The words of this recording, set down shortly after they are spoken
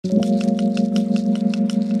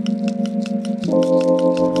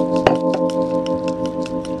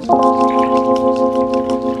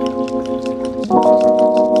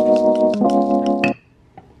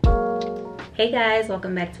Hey guys,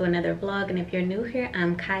 welcome back to another vlog, and if you're new here,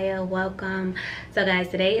 I'm Kaya. Welcome. So guys,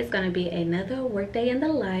 today is going to be another work day in the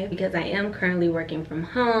life because I am currently working from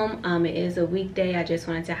home. It is a weekday. I just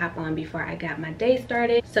wanted to hop on before I got my day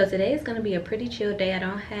started. So today is going to be a pretty chill day. I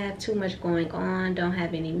don't have too much going on, don't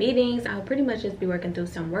have any meetings. I'll pretty much just be working through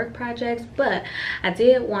some work projects, but I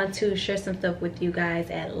did want to share some stuff with you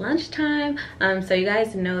guys at lunchtime. So you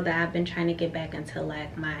guys know that I've been trying to get back into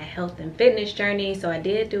like my health and fitness journey. So I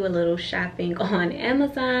did do a little shopping on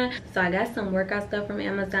Amazon. So I got some workout stuff from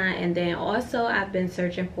Amazon, and then also I've been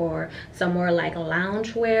searching for some more like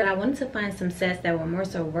loungewear. I wanted to find some sets that were more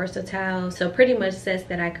so versatile, so pretty much sets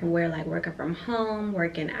that I can wear like working from home,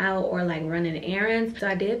 working out, or like running errands. So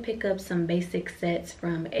I did pick up some basic sets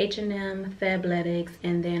from H&M, Fabletics,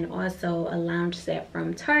 and then also a lounge set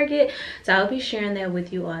from Target. So I'll be sharing that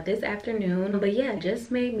with you all this afternoon. But yeah,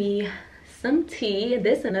 just made me some tea.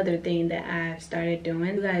 This is another thing that I've started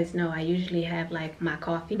doing. You guys know I usually have like my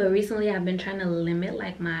coffee, but recently I've been trying to limit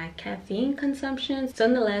like my caffeine consumption. So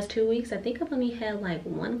in the last 2 weeks, I think I've only had like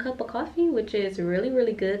 1 cup of coffee, which is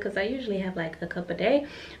really good because I usually have like a cup a day.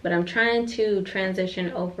 But I'm trying to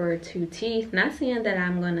transition over to tea. Not saying that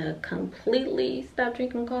I'm gonna completely stop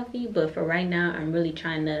drinking coffee, but for right now I'm really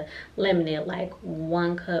trying to limit it, like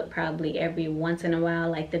 1 cup probably every once in a while.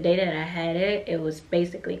 Like the day that I had it, it was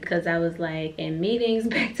basically because I was like in meetings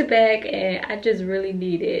back to back, and I just really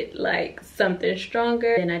needed like something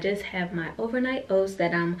stronger. And I just have my overnight oats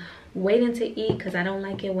that I'm waiting to eat because I don't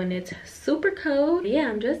like it when it's super cold. Yeah,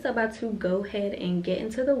 I'm just about to go ahead and get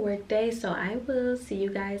into the work day, so I will see you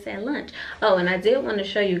guys at lunch. Oh, and I did want to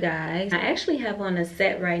show you guys, I actually have on a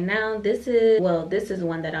set right now. This is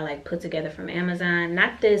one that I like put together from Amazon.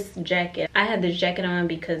 Not this jacket. I have this jacket on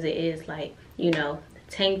because it is like, you know,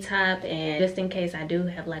 tank top, and just in case I do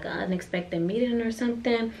have like an unexpected meeting or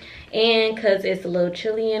something, and because it's a little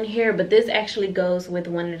chilly in here. But this actually goes with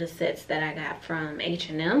one of the sets that I got from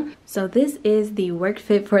H&M. So this is the work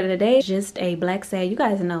fit for today. Just a black set. You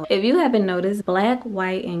guys know, if you haven't noticed, black,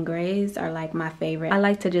 white, and grays are like my favorite. I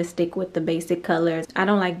like to just stick with the basic colors. I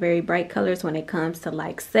don't like very bright colors when it comes to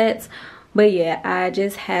like sets. But yeah, I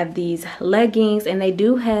just have these leggings, and they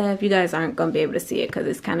do have, you guys aren't gonna be able to see it because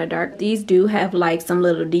it's kind of dark. These do have like some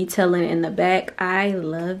little detailing in the back. I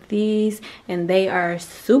love these, and they are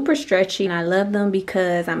super stretchy, and I love them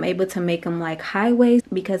because I'm able to make them like high waist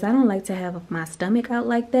because I don't like to have my stomach out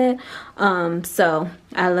like that. So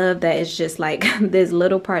I love that it's just like this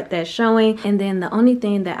little part that's showing. And then the only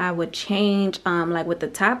thing that I would change, like with the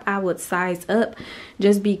top, I would size up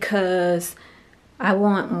just because I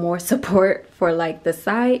want more support for like the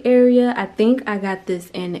side area. I think I got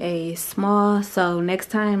this in a small, so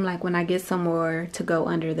next time, like when I get some more to go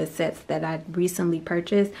under the sets that I recently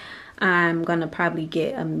purchased, I'm gonna probably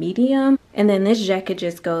get a medium. And then this jacket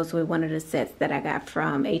just goes with one of the sets that I got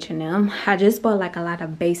from H&M. I just bought like a lot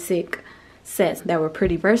of basic sets that were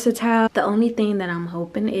pretty versatile. The only thing that I'm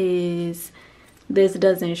hoping is this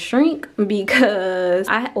doesn't shrink, because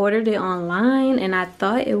I ordered it online and I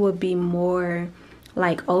thought it would be more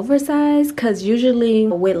like oversized, because usually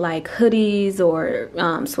with like hoodies or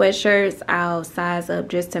sweatshirts, I'll size up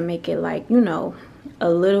just to make it like, you know, a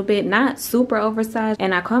little bit not super oversized.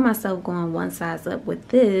 And I caught myself going one size up with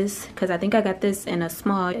this because I think I got this in a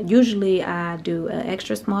small. Usually I do an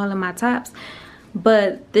extra small in my tops,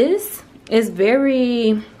 but this is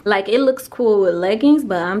very, like, it looks cool with leggings,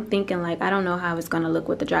 but I'm thinking like I don't know how it's gonna look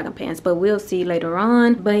with the jogging pants, but we'll see later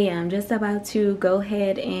on. But yeah, I'm just about to go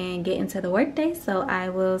ahead and get into the work day, so I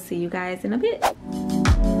will see you guys in a bit.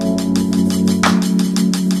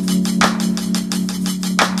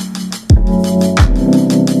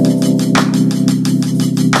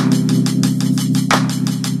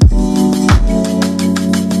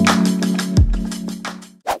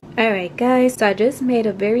 Alright guys, so I just made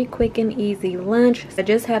a very quick and easy lunch. I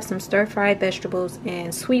just have some stir-fried vegetables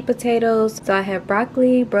and sweet potatoes. So I have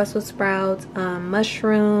broccoli, Brussels sprouts,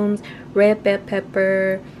 mushrooms, red bell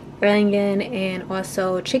pepper, onion, and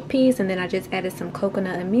also chickpeas. And then I just added some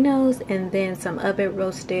coconut aminos and then some oven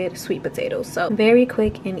roasted sweet potatoes. So very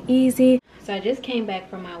quick and easy. So I just came back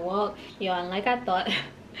from my walk, y'all, and like I thought,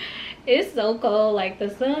 it's so cold, like the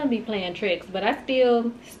sun be playing tricks, but I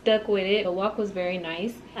still stuck with it. The walk was very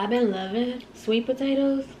nice. I've been loving sweet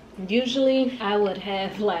potatoes. Usually I would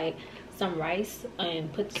have like some rice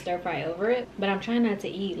and put the stir fry over it, but I'm trying not to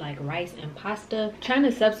eat like rice and pasta. Trying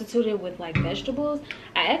to substitute it with like vegetables.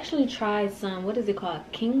 I actually tried some, what is it called,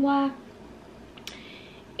 quinoa.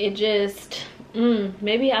 It just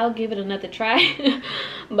maybe I'll give it another try.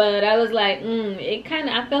 But I was like it kind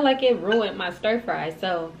of, I felt like it ruined my stir fry,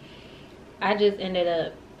 so I just ended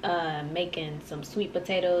up making some sweet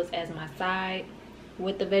potatoes as my side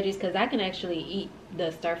with the veggies, because I can actually eat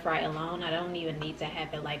the stir fry alone. I don't even need to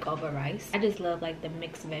have it like over rice. I just love like the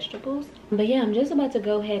mixed vegetables. But yeah, I'm just about to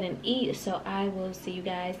go ahead and eat, so I will see you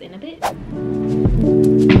guys in a bit.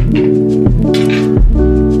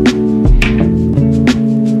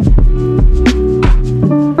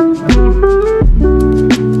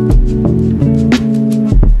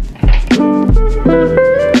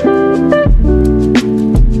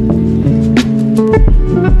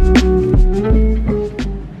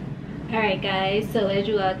 So as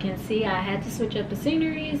you all can see, I had to switch up the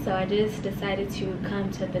scenery, so I just decided to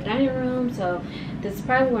come to the dining room. So this is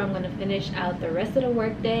probably where I'm going to finish out the rest of the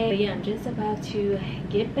work day. But yeah, I'm just about to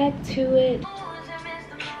get back to it.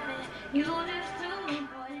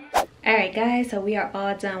 Alright guys, so we are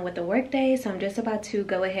all done with the work day, so I'm just about to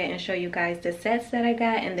go ahead and show you guys the sets that I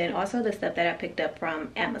got, and then also the stuff that I picked up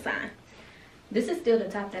from Amazon. This is still the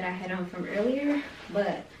top that I had on from earlier,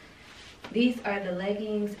 but these are the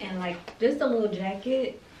leggings and like just a little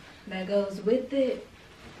jacket that goes with it.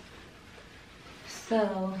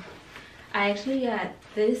 So I actually got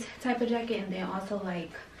this type of jacket, and then also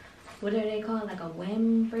like, what are they called, like a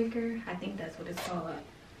windbreaker, I think that's what it's called.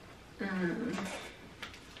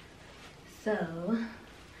 So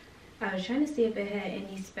I was trying to see if it had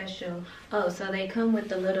any special. Oh, so they come with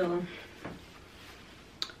the little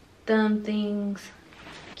thumb things.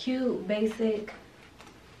 Cute, basic.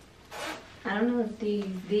 I don't know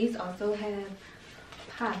if these also have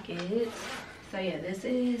pockets. So yeah, this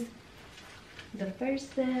is the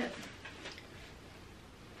first set.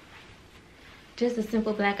 Just a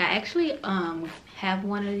simple black. I actually have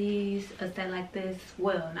one of these, a set like this.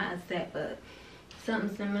 Well, not a set, but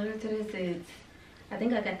something similar to this. It's, I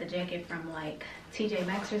think I got the jacket from like TJ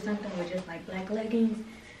Maxx or something, with just like black leggings.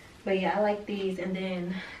 But yeah, I like these. And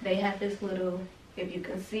then they have this little, if you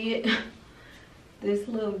can see it, this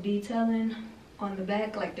little detailing on the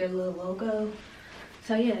back, like their little logo.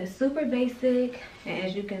 So yeah, it's super basic, and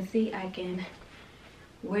as you can see, I can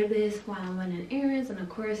wear this while I'm running errands, and of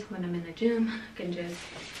course when I'm in the gym I can just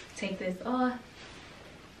take this off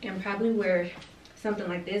and probably wear something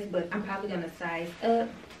like this, but I'm probably gonna size up.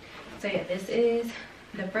 So yeah, this is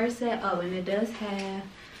the first set. Oh, and it does have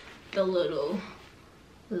the little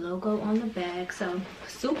logo on the back, so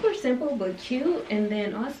super simple but cute. And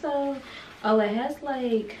then also, oh, it has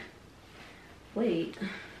like, wait,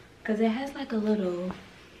 because it has like a little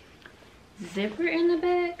zipper in the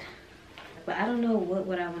back, but I don't know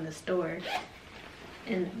what I want to store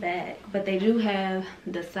in the back. But they do have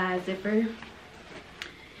the side zipper.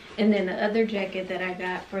 And then the other jacket that I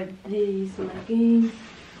got for these leggings,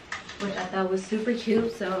 which I thought was super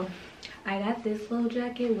cute, so I got this little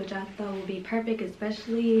jacket, which I thought would be perfect,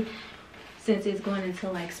 especially since it's going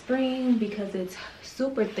into like spring, because it's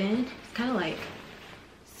super thin. It's kind of like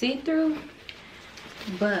see-through,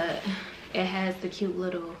 but it has the cute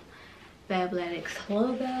little Fabletics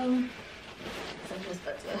logo. So I'm just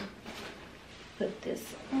about to put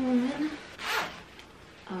this on.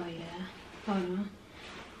 Oh yeah, hold on.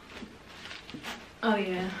 Oh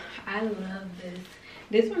yeah, I love this.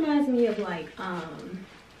 This reminds me of like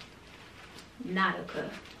Nautica,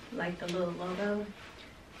 like the little logo.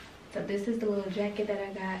 So this is the little jacket that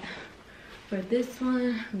I got for this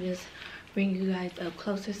one. I'm just bring you guys up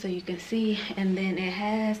closer so you can see. And then it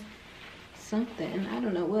has something, I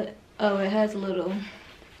don't know what. Oh, it has a little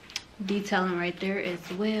detailing right there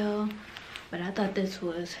as well. But I thought this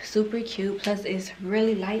was super cute, plus it's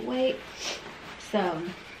really lightweight. So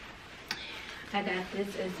I got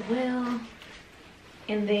this as well.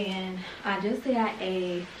 And then I just got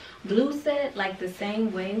a blue set, like the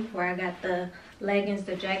same way, where I got the leggings,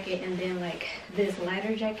 the jacket, and then like this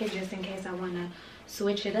lighter jacket, just in case I want to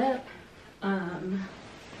switch it up.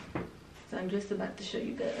 So I'm just about to show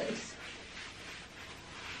you guys.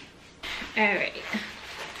 Alright,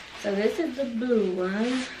 so this is the blue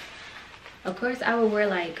one. Of course I would wear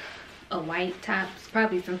like a white top,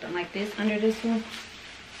 probably something like this under this one,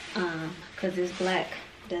 because this black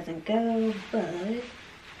doesn't go, but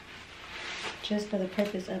just for the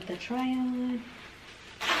purpose of the try on.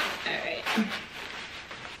 Alright,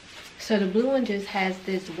 so the blue one just has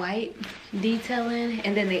this white detailing,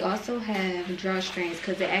 and then they also have drawstrings,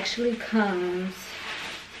 because it actually comes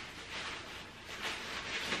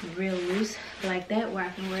real loose like that, where I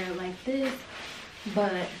can wear it like this.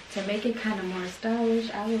 But to make it kind of more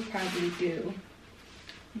stylish, I would probably do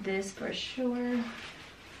this for sure.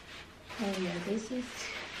 Oh yeah, this is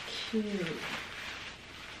cute.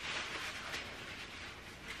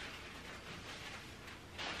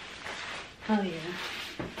 Oh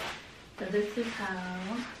yeah. So this is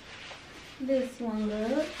how this one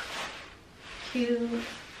look. Cute,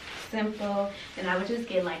 simple, and I would just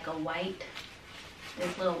get like a white,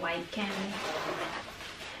 this little white cami.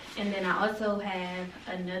 And then I also have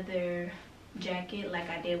another jacket like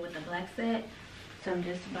I did with the black set. So I'm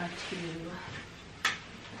just about to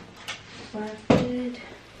work it.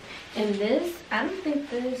 And this, I don't think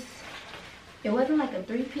this, it wasn't like a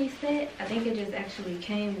 3-piece set. I think it just actually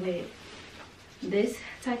came with this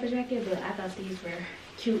type of jacket, but I thought these were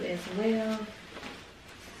cute as well.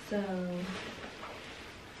 So,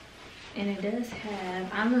 and it does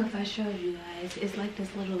have, I don't know if I showed you guys, it's like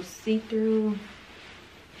this little see-through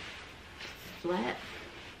flat.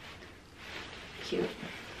 Cute.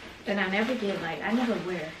 And I never get like, I never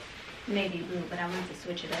wear navy blue, but I want to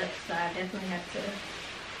switch it up, so I definitely have to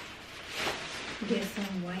get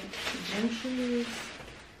some white gym shoes.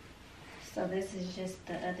 So this is just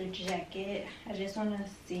the other jacket. I just want to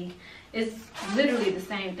see, it's literally the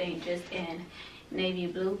same thing, just in navy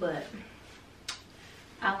blue, but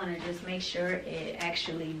I want to just make sure it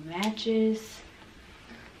actually matches.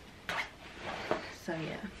 So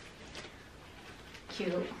yeah,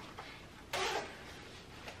 cute.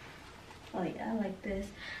 Oh yeah, I like this.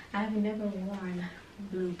 I've never worn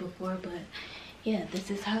blue before, but yeah, this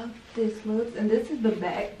is how this looks. And this is the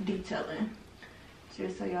back detailing,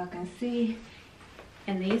 just so y'all can see.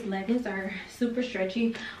 And these leggings are super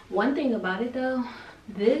stretchy. One thing about it though,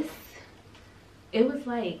 this, it was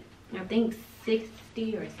like, I think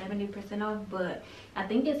 60 or 70% off, but I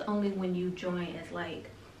think it's only when you join as like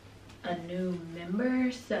a new member.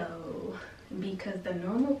 So because the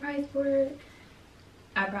normal price for it,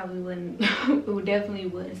 I probably wouldn't definitely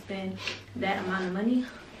wouldn't spend that amount of money.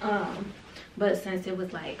 But since it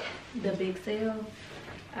was like the big sale,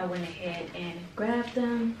 I went ahead and grabbed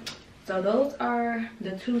them. So those are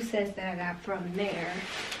the 2 sets that I got from there.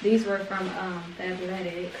 These were from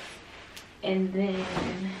Fabletics. And then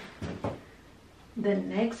the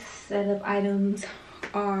next set of items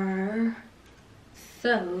are,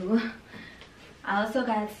 so I also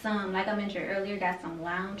got some, like I mentioned earlier, got some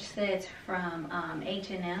lounge sets from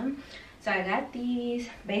H&M. So I got these,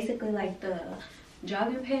 basically like the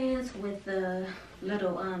jogging pants with the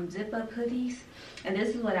little zip up hoodies. And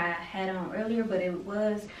this is what I had on earlier, but it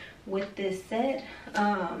was with this set.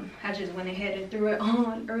 I just went ahead and threw it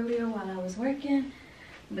on earlier while I was working.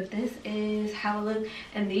 But this is how it looks.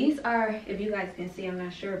 And these are, if you guys can see, I'm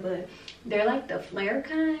not sure, but they're like the flare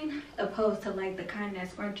kind, opposed to like the kind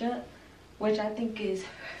that scrunch up, which I think is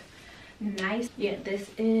nice. Yeah,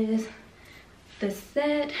 this is the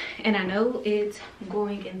set. And I know it's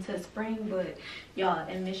going into spring, but y'all,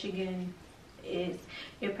 in Michigan, it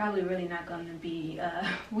probably really not going to be,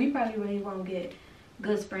 we probably really won't get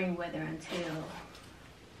good spring weather until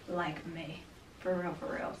like May. For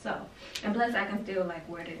real. So, and plus I can still like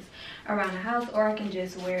wear this around the house, or I can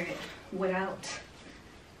just wear it without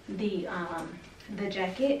the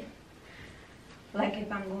jacket. Like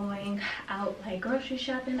if I'm going out like grocery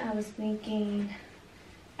shopping, I was thinking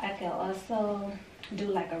I could also do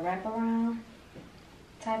like a wraparound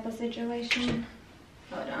type of situation.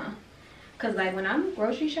 Hold on, cause like when I'm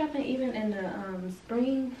grocery shopping, even in the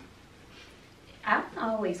spring, I'm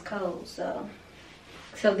always cold.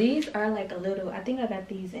 So these are like a little, I think I got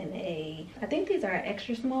these in I think these are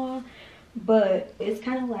extra small, but it's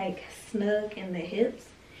kind of like snug in the hips.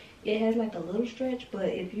 It has like a little stretch, but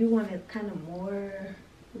if you want it kind of more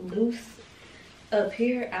loose up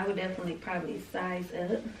here, I would definitely probably size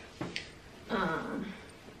up.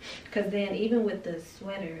 Cause then even with the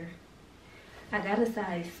sweater, I got a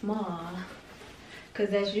size small, cause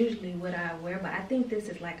that's usually what I wear, but I think this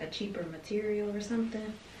is like a cheaper material or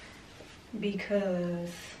something. Because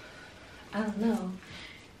I don't know,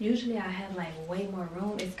 usually I have like way more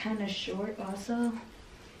room. It's kind of short also,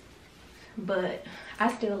 but I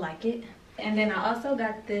still like it. And then I also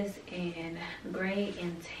got this in gray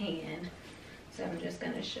and tan, so I'm just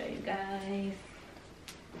gonna show you guys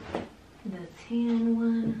the tan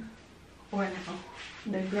one, or no,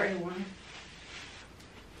 the gray one.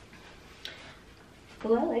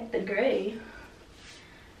 Well, I like the gray.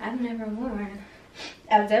 I've never worn.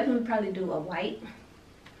 I'll definitely probably do a white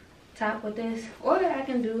top with this, or I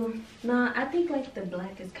can do, no, I think like the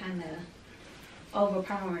black is kind of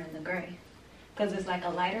overpowering the gray, because it's like a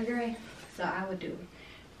lighter gray. So I would do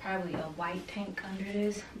probably a white tank under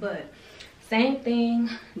this, but same thing,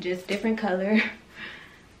 just different color.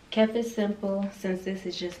 Kept it simple since this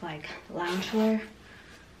is just like loungewear.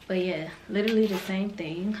 But yeah, literally the same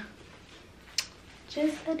thing,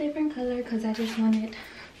 just a different color, because I just wanted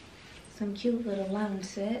some cute little lounge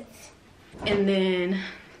sets. And then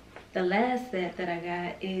the last set that I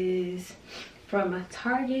got is from a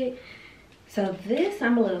Target. So this,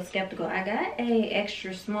 I'm a little skeptical. I got a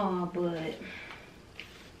extra small, but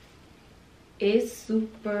it's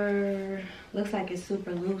super, looks like it's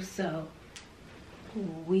super loose, so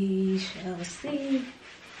we shall see.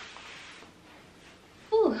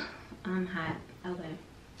 Ooh, I'm hot. Okay.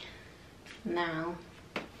 Now,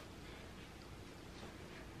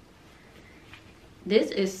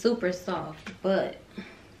 this is super soft, but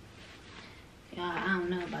y'all, I don't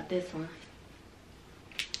know about this one.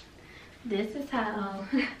 This is how,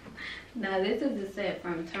 now this is a set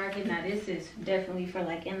from Target. Now this is definitely for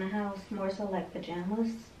like in the house, more so like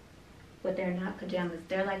pajamas, but they're not pajamas.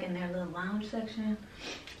 They're like in their little lounge section,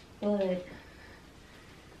 but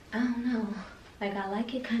I don't know. Like I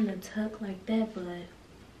like it kind of tucked like that, but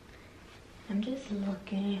I'm just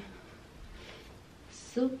looking.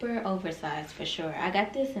 Super oversized for sure. I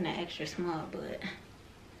got this in an extra small, but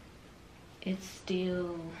it's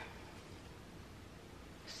still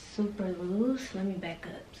super loose. Let me back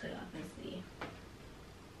up so y'all can see.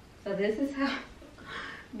 So this is how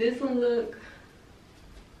this one look.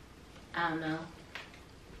 I don't know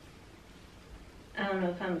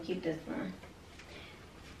if I'm gonna keep this one.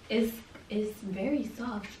 It's very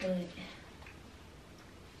soft, but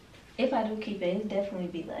if I do keep it, it'll definitely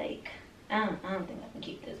be like, I don't think I can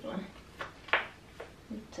keep this one,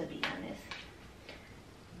 to be honest.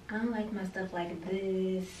 I don't like my stuff like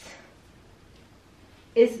this.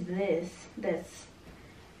 It's this that's,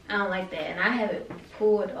 I don't like that. And I have it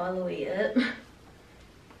pulled all the way up.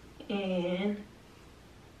 And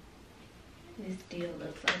this still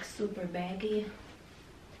looks like super baggy.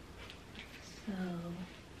 So,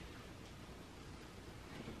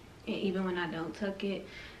 and even when I don't tuck it.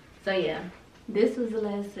 So yeah, this was the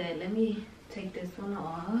last set. Let me take this one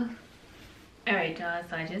off. Alright y'all,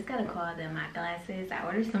 so I just got a call that my glasses, I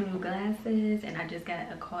ordered some new glasses and I just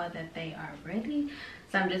got a call that they are ready.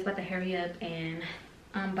 So I'm just about to hurry up and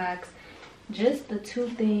unbox just the two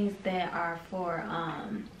things that are for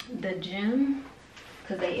the gym,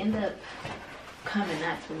 because they end up coming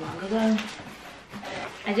not too long ago.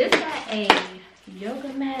 I just got a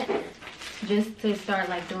yoga mat just to start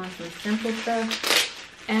like doing some simple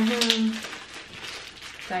stuff at home.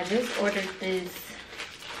 So I just ordered this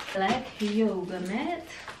black yoga mat.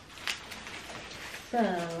 So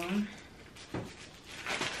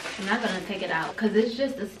I'm not gonna take it out because it's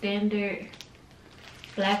just a standard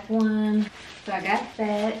black one. So I got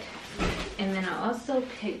that, and then I also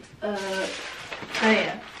picked up, oh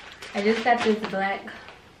yeah, I just got this black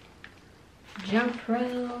jump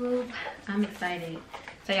rope. I'm excited.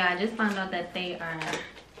 So yeah, I just found out that they are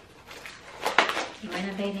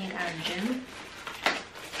renovating our gym.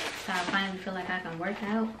 So I finally feel like I can work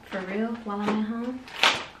out for real while I'm at home.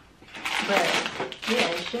 But yeah,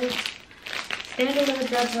 it's just standard little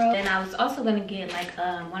jump rope. And I was also gonna get like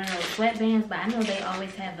one of those sweatbands, but I know they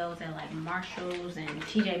always have those at like Marshalls and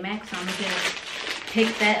TJ Maxx, so I'm gonna just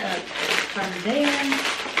pick that up from there.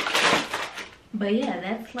 But yeah,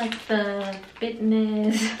 that's like the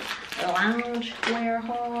fitness loungewear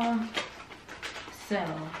haul. So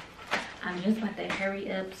I'm just about to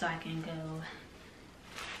hurry up so I can go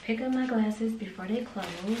pick up my glasses before they close.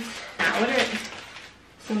 I ordered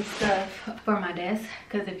some stuff for my desk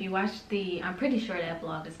because if you watch the, I'm pretty sure that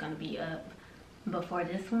vlog is gonna be up before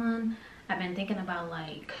this one. I've been thinking about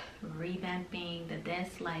like revamping the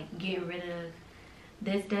desk, like getting rid of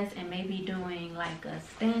this desk and maybe doing like a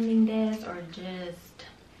standing desk or just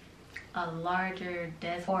a larger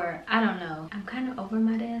desk, or I don't know. I'm kind of over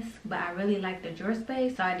my desk, but I really like the drawer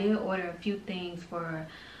space, so I did order a few things for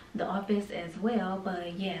the office as well.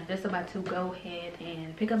 But yeah, just about to go ahead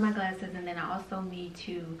and pick up my glasses, and then I also need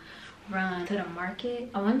to run to the market.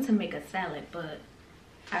 I wanted to make a salad, but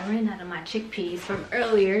I ran out of my chickpeas from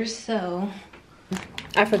earlier, so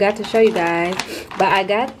I forgot to show you guys. But I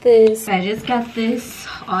got this, I just got this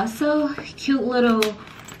also cute little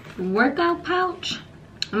workout pouch.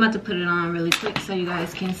 I'm about to put it on really quick so you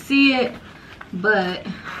guys can see it. But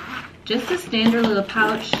just a standard little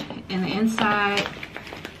pouch. In the inside,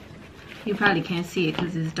 you probably can't see it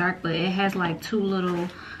because it's dark, but it has like two little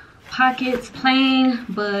pockets. Plain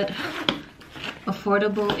but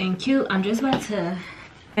affordable and cute. I'm just about to,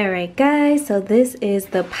 all right guys, so this is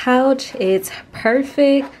the pouch. It's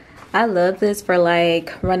perfect. I love this for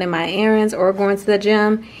like running my errands or going to the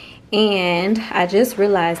gym. And I just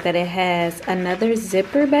realized that it has another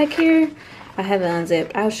zipper back here. I have it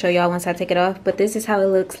unzipped. I'll show y'all once I take it off, but this is how it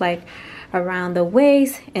looks like around the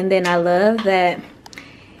waist. And then I love that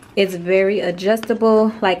it's very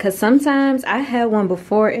adjustable, like, because sometimes I had one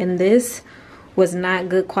before and this was not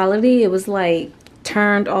good quality. It was like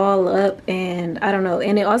turned all up and I don't know,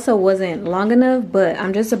 and it also wasn't long enough. But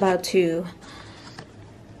I'm just about to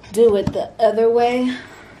do it the other way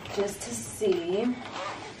just to see.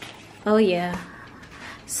 Oh yeah,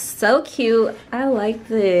 so cute. I like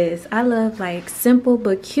this. I love like simple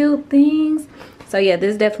but cute things. So yeah,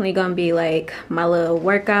 this is definitely gonna be like my little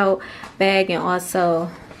workout bag, and also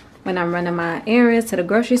when I'm running my errands to the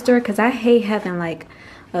grocery store, because I hate having like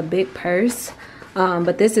a big purse.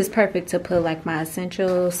 But this is perfect to put like my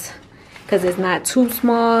essentials, because it's not too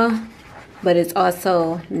small, but it's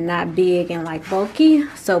also not big and like bulky.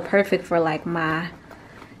 So perfect for like my,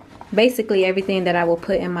 basically everything that I will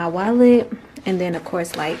put in my wallet. And then of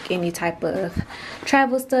course like any type of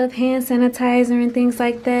travel stuff, hand sanitizer and things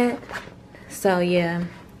like that. So yeah,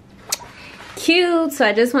 cute. So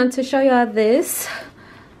I just wanted to show y'all this.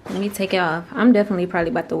 Let me take it off. I'm definitely probably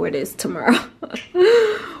about to wear this tomorrow.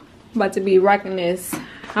 About to be rocking this.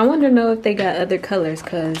 I wonder if they got other colors,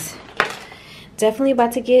 because definitely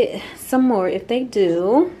about to get some more if they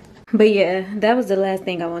do. But yeah, that was the last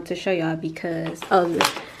thing I want to show y'all, because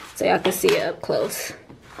so y'all can see it up close.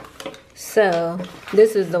 So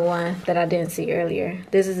this is the one that I didn't see earlier.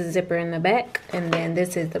 This is the zipper in the back, and then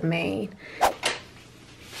this is the main.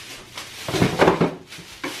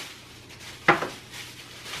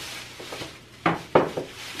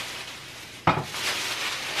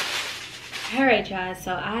 Alright y'all,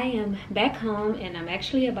 so I am back home and I'm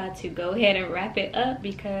actually about to go ahead and wrap it up,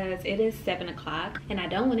 because it is 7 o'clock and I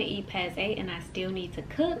don't want to eat past 8 and I still need to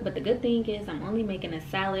cook. But the good thing is I'm only making a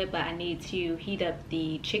salad, but I need to heat up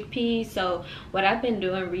the chickpeas. So what I've been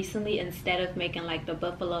doing recently, instead of making like the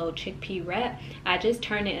buffalo chickpea wrap, I just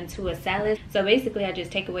turn it into a salad. So basically I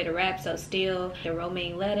just take away the wrap, so still the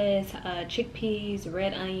romaine lettuce, chickpeas,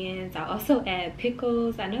 red onions. I also add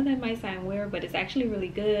pickles. I know that might sound weird, but it's actually really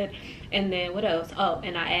good. And then what else? Oh,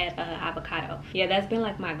 and I add avocado. Yeah, that's been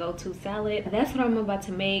like my go-to salad. That's what I'm about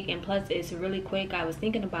to make, and plus it's really quick. I was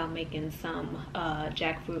thinking about making some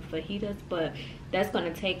jackfruit fajitas, but that's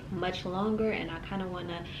gonna take much longer and I kind of want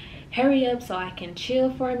to hurry up so I can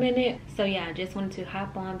chill for a minute. So yeah, I just wanted to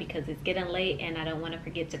hop on because it's getting late and I don't want to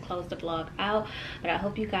forget to close the vlog out. But I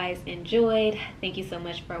hope you guys enjoyed. Thank you so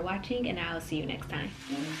much for watching, and I'll see you next time.